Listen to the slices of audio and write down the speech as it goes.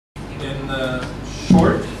in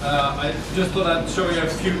short. I just thought I'd show you a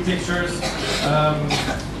few pictures.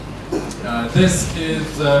 This is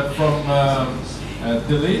from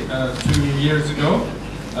Delhi 2 years ago.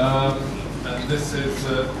 And this is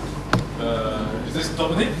this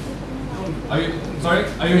Dommy? Are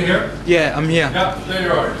you here? Yeah, I'm here. Yeah, there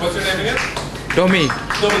you are. What's your name again? Dommy.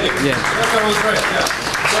 Dommy. Yeah. That was right, yeah.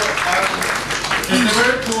 So, it's a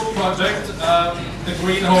very cool project. The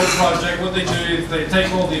Green Hole project, what they do is they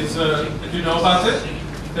take all these, do you know about it?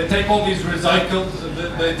 They take all these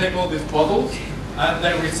they take all these bottles and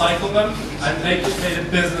they recycle them and make a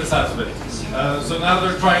business out of it. So now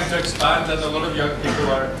they're trying to expand, and a lot of young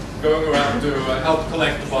people are going around to help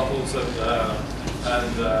collect the bottles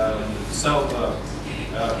and sell the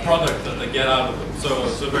product that they get out of them.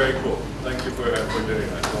 So very cool. Thank you for doing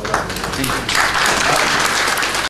that. Well done.